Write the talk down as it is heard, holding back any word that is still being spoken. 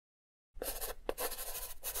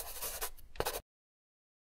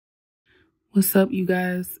What's up, you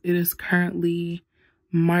guys? It is currently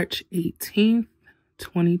March 18th,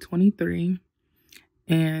 2023,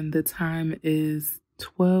 and the time is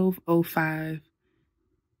 12:05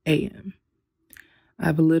 a.m.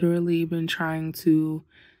 I've literally been trying to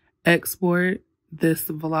export this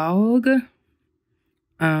vlog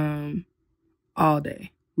all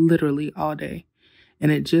day, literally all day,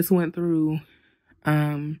 and it just went through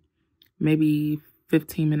maybe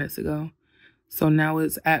 15 minutes ago. So now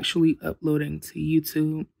it's actually uploading to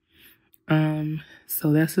YouTube.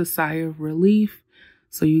 So that's a sigh of relief.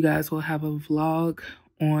 So you guys will have a vlog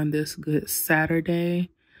on this good Saturday.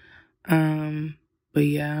 But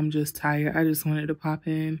yeah, I'm just tired. I just wanted to pop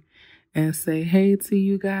in and say hey to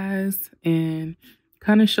you guys and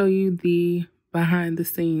kind of show you the behind the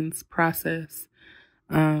scenes process.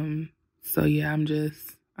 So yeah,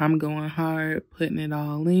 I'm going hard, putting it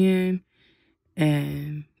all in,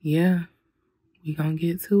 and yeah, we gonna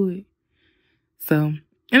get to it. So,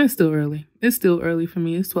 and it's still early. It's still early for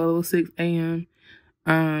me. It's 12:06 a.m.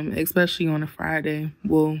 Especially on a Friday.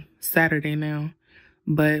 Well, Saturday now.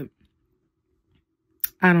 But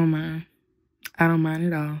I don't mind. I don't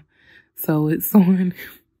mind at all. So it's on.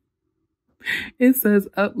 It says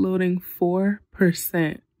uploading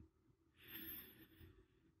 4%.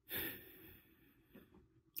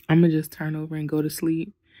 I'm gonna just turn over and go to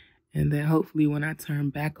sleep. And then hopefully when I turn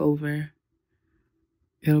back over,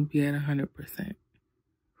 it'll be at 100%.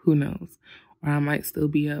 Who knows? Or I might still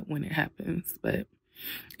be up when it happens. But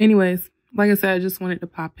anyways, like I said, I just wanted to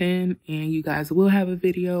pop in, and you guys will have a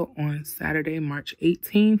video on Saturday, March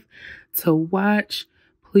 18th to watch.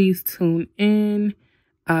 Please tune in,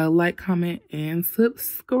 like, comment, and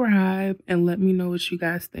subscribe, and let me know what you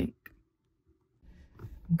guys think.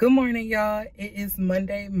 Good morning, y'all. It is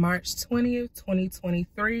Monday, March 20th,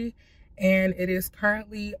 2023. And it is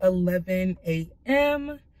currently 11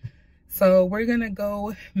 a.m. So we're going to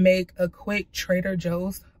go make a quick Trader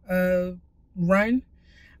Joe's run.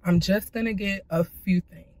 I'm just going to get a few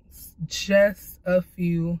things. Just a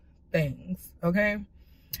few things, okay?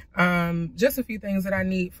 Just a few things that I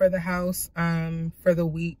need for the house for the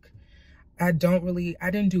week. I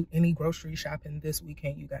didn't do any grocery shopping this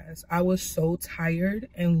weekend, you guys. I was so tired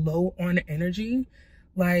and low on energy.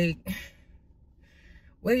 Like,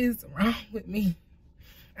 what is wrong with me?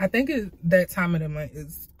 I think that time of the month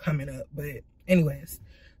is coming up. But anyways,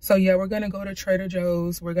 so yeah, we're going to go to Trader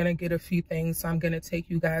Joe's. We're going to get a few things. So I'm going to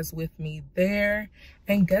take you guys with me there.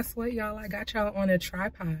 And guess what, y'all? I got y'all on a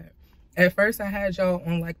tripod. At first, I had y'all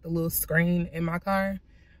on like the little screen in my car.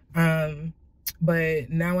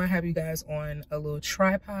 But now I have you guys on a little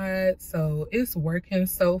tripod. So it's working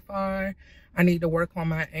so far. I need to work on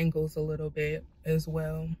my angles a little bit as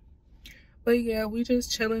well. But yeah, we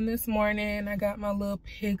just chilling this morning. I got my little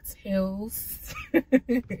pigtails. I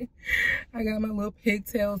got my little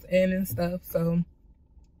pigtails in and stuff. So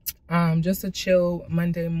just a chill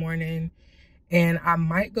Monday morning. And I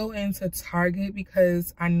might go into Target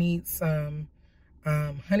because I need some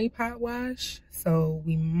honey pot wash. So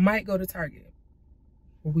we might go to Target.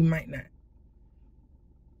 Or we might not.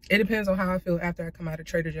 It depends on how I feel after I come out of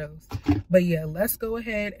Trader Joe's. But yeah, let's go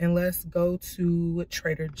ahead and let's go to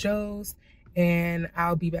Trader Joe's. And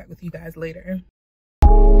I'll be back with you guys later.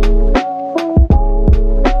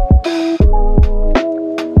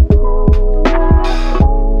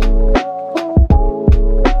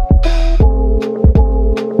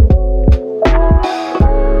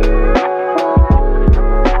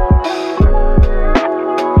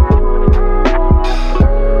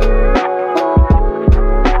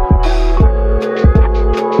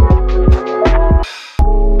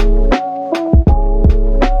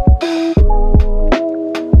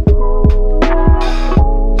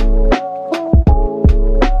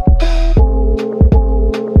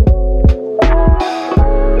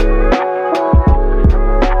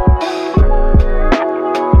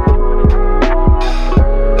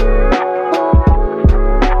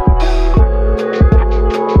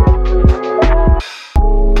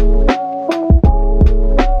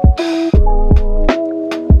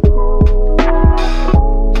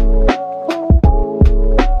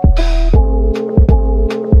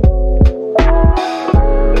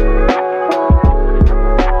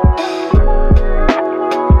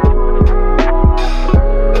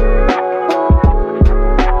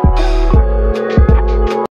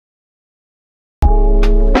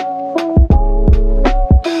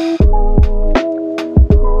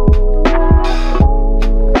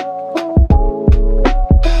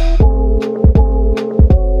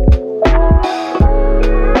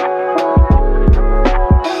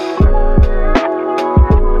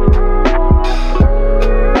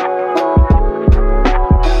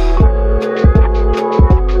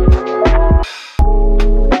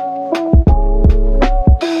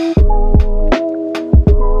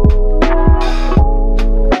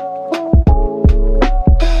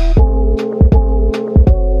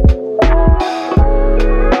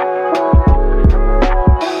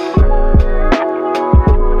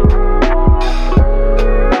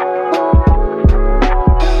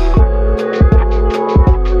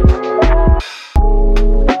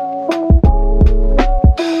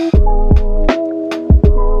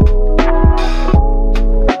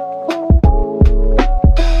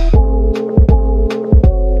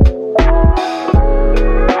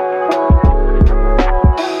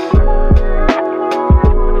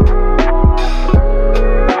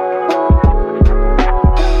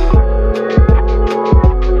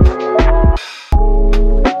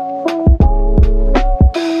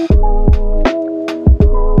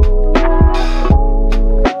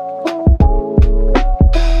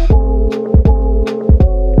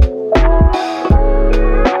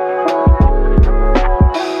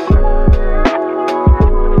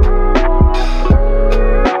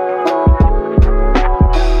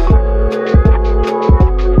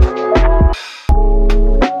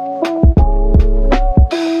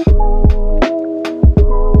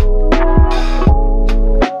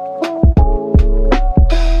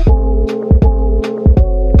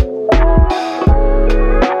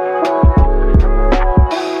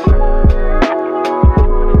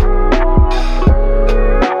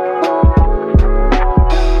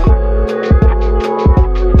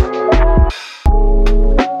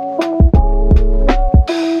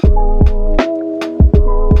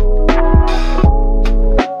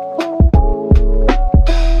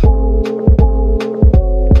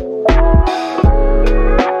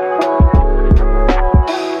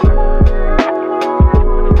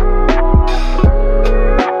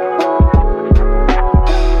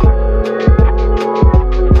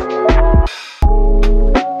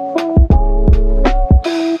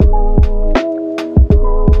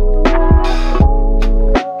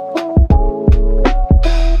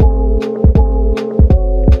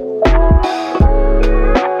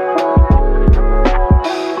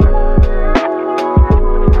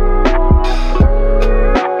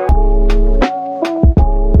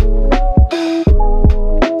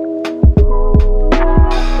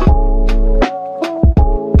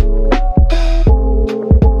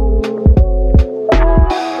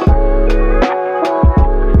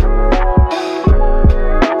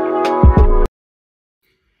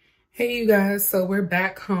 guys, so we're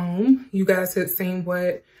back home. You guys had seen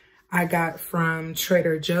what I got from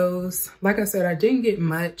Trader Joe's. Like I said, I didn't get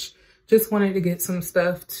much. Just wanted to get some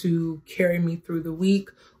stuff to carry me through the week,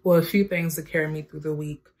 or a few things to carry me through the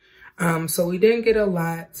week. So we didn't get a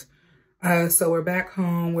lot. So we're back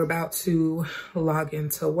home. We're about to log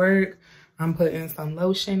into work. I'm putting some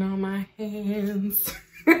lotion on my hands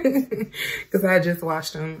because I just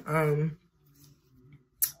washed them.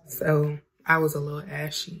 So I was a little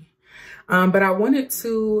ashy. But I wanted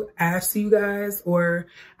to ask you guys, or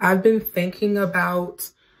I've been thinking about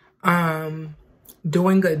doing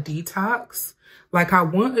a detox. Like, I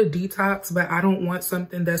want a detox, but I don't want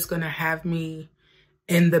something that's going to have me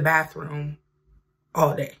in the bathroom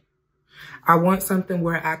all day. I want something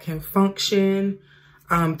where I can function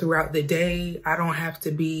throughout the day. I don't have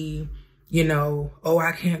to be, you know, oh,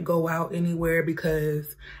 I can't go out anywhere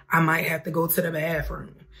because I might have to go to the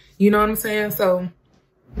bathroom. You know what I'm saying? So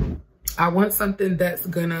I want something that's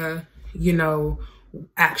gonna, you know,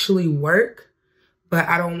 actually work, but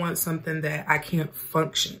I don't want something that I can't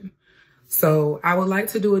function. So I would like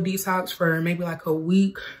to do a detox for maybe like a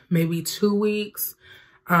week, maybe 2 weeks,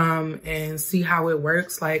 and see how it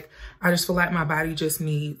works. Like, I just feel like my body just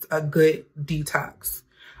needs a good detox.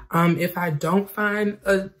 If I don't find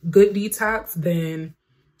a good detox, then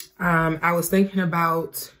I was thinking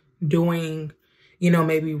about doing, you know,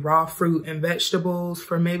 maybe raw fruit and vegetables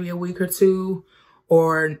for maybe a week or two,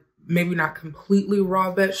 or maybe not completely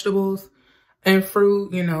raw vegetables and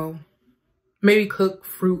fruit, you know, maybe cook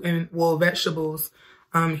fruit and, well, vegetables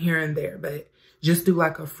here and there, but just do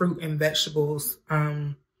like a fruit and vegetables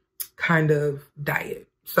kind of diet.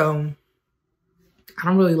 So I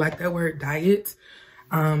don't really like that word diet,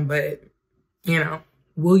 but, you know,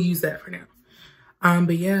 we'll use that for now.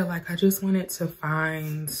 But yeah, like, I just wanted to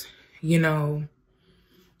find, you know,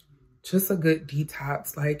 just a good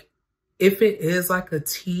detox. Like, if it is like a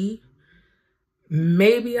tea,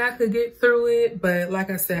 maybe I could get through it. But like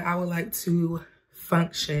I said, I would like to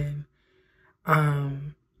function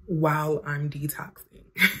while I'm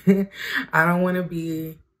detoxing. I don't want to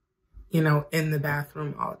be, you know, in the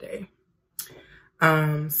bathroom all day.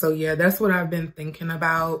 So yeah, that's what I've been thinking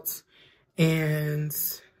about. And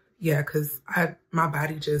yeah, cause my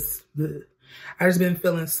body just, ugh. I just been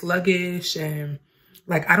feeling sluggish, and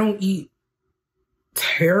like, I don't eat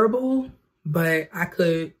terrible, but I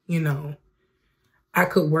could, you know, I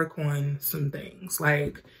could work on some things.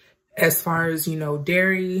 Like, as far as, you know,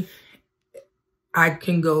 dairy, I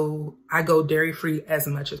go dairy free as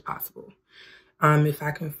much as possible. If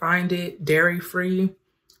I can find it dairy free,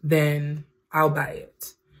 then I'll buy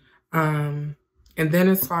it. And then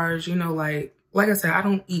as far as, you know, like I said, I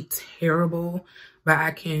don't eat terrible, but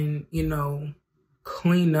I can, you know,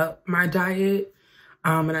 clean up my diet.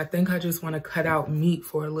 And I think I just want to cut out meat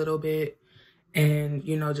for a little bit and,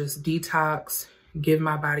 you know, just detox, give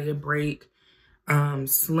my body a break,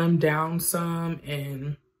 slim down some,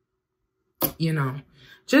 and, you know,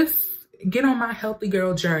 just get on my healthy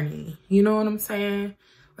girl journey. You know what I'm saying?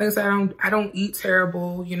 Like I said, I don't eat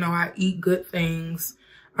terrible. You know, I eat good things.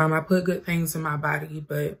 I put good things in my body,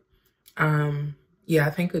 but, yeah, I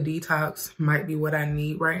think a detox might be what I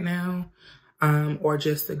need right now. Or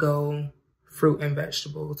just to go fruit and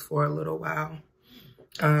vegetables for a little while.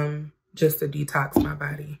 Just to detox my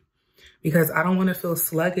body, because I don't want to feel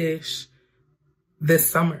sluggish this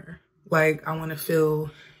summer. Like, I want to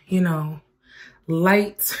feel, you know,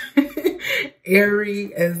 light,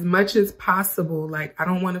 airy as much as possible. Like, I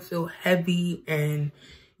don't want to feel heavy and,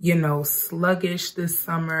 you know, sluggish this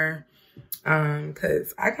summer.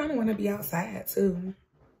 Cause I kind of want to be outside too,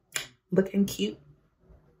 looking cute.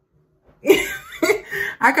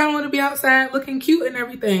 I kind of want to be outside looking cute and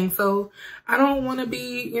everything. So I don't want to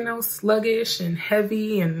be, you know, sluggish and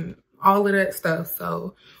heavy and all of that stuff.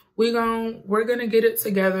 So we're gonna get it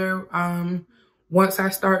together. Once I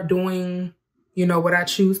start doing, you know, what I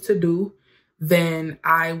choose to do, then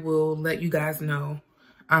I will let you guys know.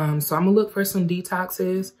 So I'm gonna look for some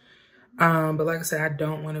detoxes. But like I said, I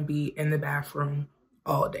don't want to be in the bathroom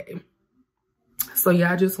all day. So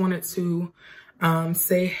yeah, I just wanted to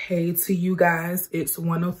say hey to you guys. It's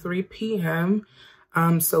 1:03 p.m.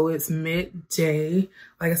 So it's midday.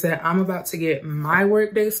 Like I said, I'm about to get my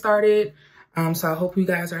work day started. So I hope you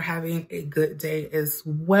guys are having a good day as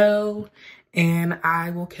well. And I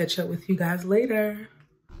will catch up with you guys later.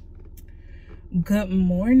 Good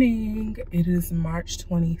morning. It is March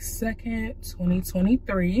 22nd,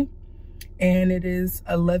 2023. And it is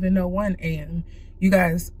 11:01 a.m. You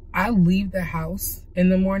guys, I leave the house in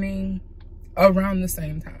the morning around the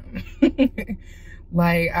same time.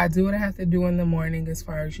 Like, I do what I have to do in the morning as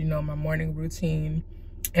far as, you know, my morning routine.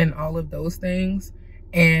 and all of those things.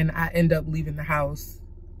 And I end up leaving the house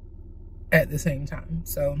at the same time.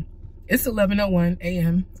 So it's 11:01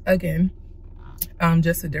 a.m. again,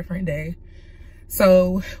 just a different day.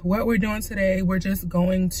 So what we're doing today, we're just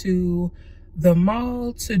going to the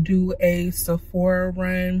mall to do a Sephora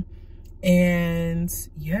run. And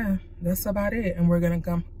yeah, that's about it. And we're gonna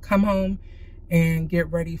come home and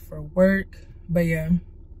get ready for work. But yeah,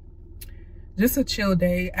 just a chill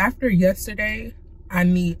day. After yesterday, I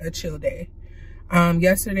need a chill day.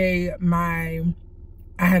 Yesterday, I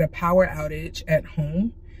had a power outage at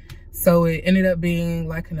home. So it ended up being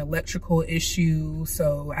like an electrical issue.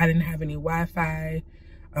 So I didn't have any Wi-Fi,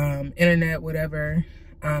 internet, whatever,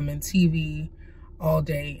 and TV all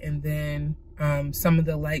day. And then some of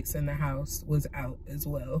the lights in the house was out as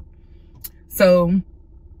well. So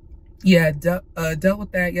yeah, dealt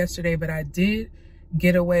with that yesterday, but I did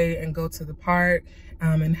get away and go to the park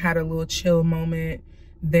and had a little chill moment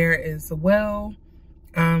there as well.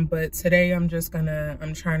 But today I'm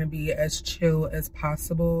trying to be as chill as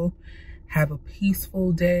possible, have a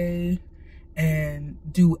peaceful day, and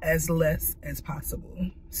do as less as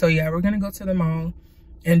possible. So yeah, we're gonna go to the mall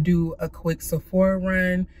and do a quick Sephora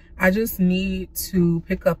run. I just need to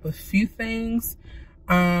pick up a few things.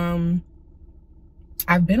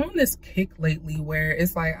 I've been on this kick lately where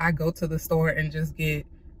it's like I go to the store and just get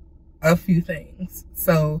a few things.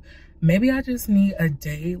 So maybe I just need a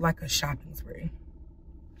day, like a shopping spree.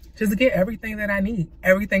 Just get everything that I need,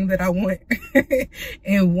 everything that I want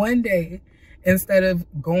in one day, instead of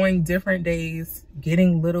going different days,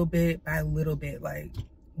 getting little bit by little bit. Like,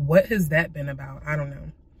 what has that been about? I don't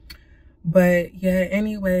know. But yeah,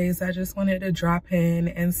 anyways, I just wanted to drop in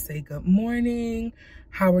and say good morning.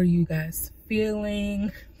 How are you guys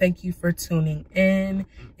feeling? Thank you for tuning in.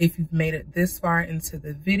 If you've made it this far into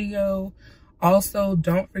the video, also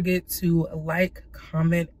don't forget to like,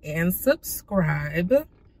 comment, and subscribe.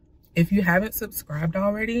 If you haven't subscribed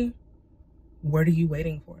already, what are you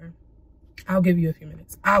waiting for? I'll give you a few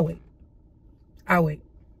minutes. I'll wait. I'll wait.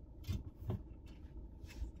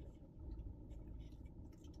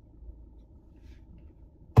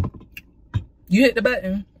 You hit the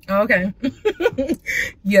button. Okay.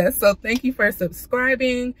 Yeah, so thank you for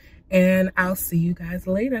subscribing, and I'll see you guys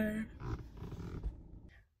later.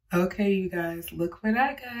 Okay, you guys, look what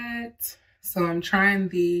I got. So I'm trying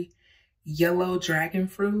the yellow dragon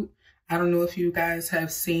fruit. I don't know if you guys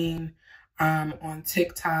have seen on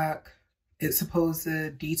TikTok, it's supposed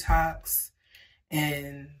to detox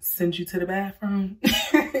and send you to the bathroom.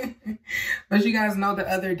 But you guys know the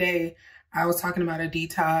other day I was talking about a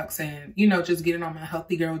detox and, you know, just getting on my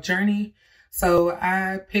healthy girl journey. So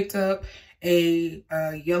I picked up a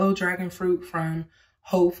yellow dragon fruit from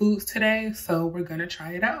Whole Foods today. So we're gonna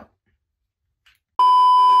try it out.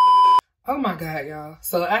 Oh my God, y'all.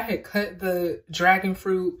 So I had cut the dragon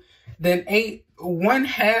fruit, then ate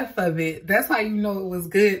 1/2 of it. That's how you know it was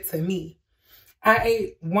good to me. I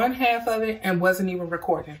ate 1/2 of it and wasn't even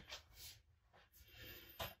recording.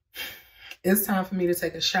 It's time for me to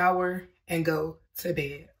take a shower and go to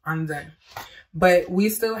bed. I'm done. But we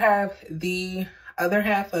still have the other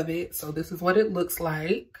half of it. So this is what it looks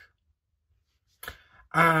like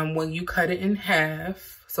when you cut it in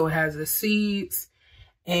half. So it has the seeds,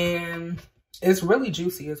 and it's really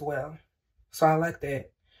juicy as well. So I like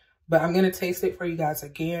that. But I'm going to taste it for you guys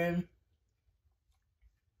again.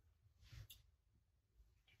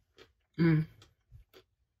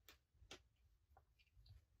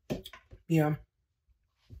 Yeah.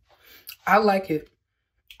 I like it.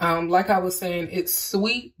 Like I was saying, it's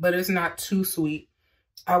sweet, but it's not too sweet.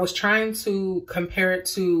 I was trying to compare it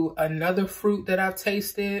to another fruit that I've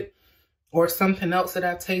tasted or something else that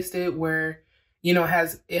I've tasted where, you know,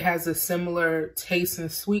 it has a similar taste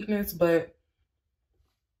and sweetness, but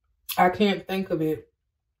I can't think of it.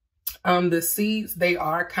 The seeds, they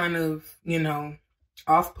are kind of, you know,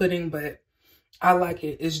 off-putting, but I like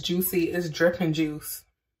it. It's juicy. It's dripping juice.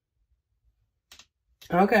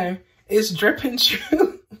 Okay. It's dripping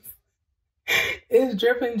juice. It's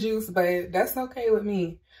dripping juice, but that's okay with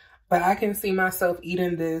me. But I can see myself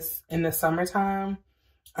eating this in the summertime.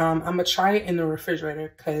 I'm going to try it in the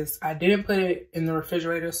refrigerator because I didn't put it in the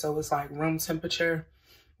refrigerator, so it's like room temperature.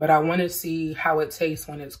 But I want to see how it tastes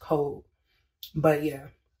when it's cold. But yeah.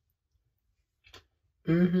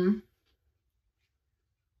 It's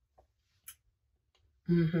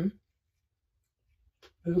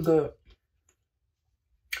good.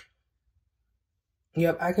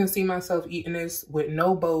 Yep, I can see myself eating this with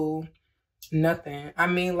no bowl, nothing. I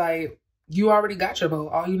mean, like, you already got your bowl.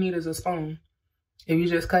 All you need is a spoon. If you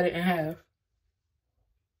just cut it in half.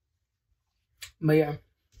 But yeah,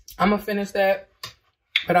 I'm going to finish that.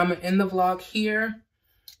 But I'm going to end the vlog here.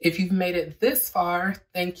 If you've made it this far,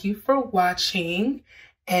 thank you for watching.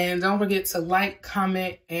 And don't forget to like,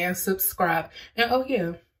 comment, and subscribe. And oh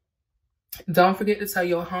yeah, don't forget to tell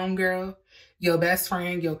your homegirl, your best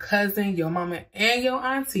friend, your cousin, your mama, and your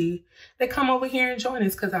auntie to come over here and join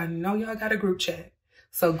us, because I know y'all got a group chat.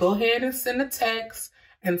 So go ahead and send a text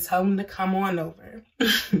and tell them to come on over.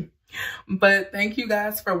 But thank you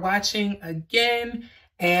guys for watching again,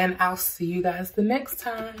 and I'll see you guys the next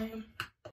time.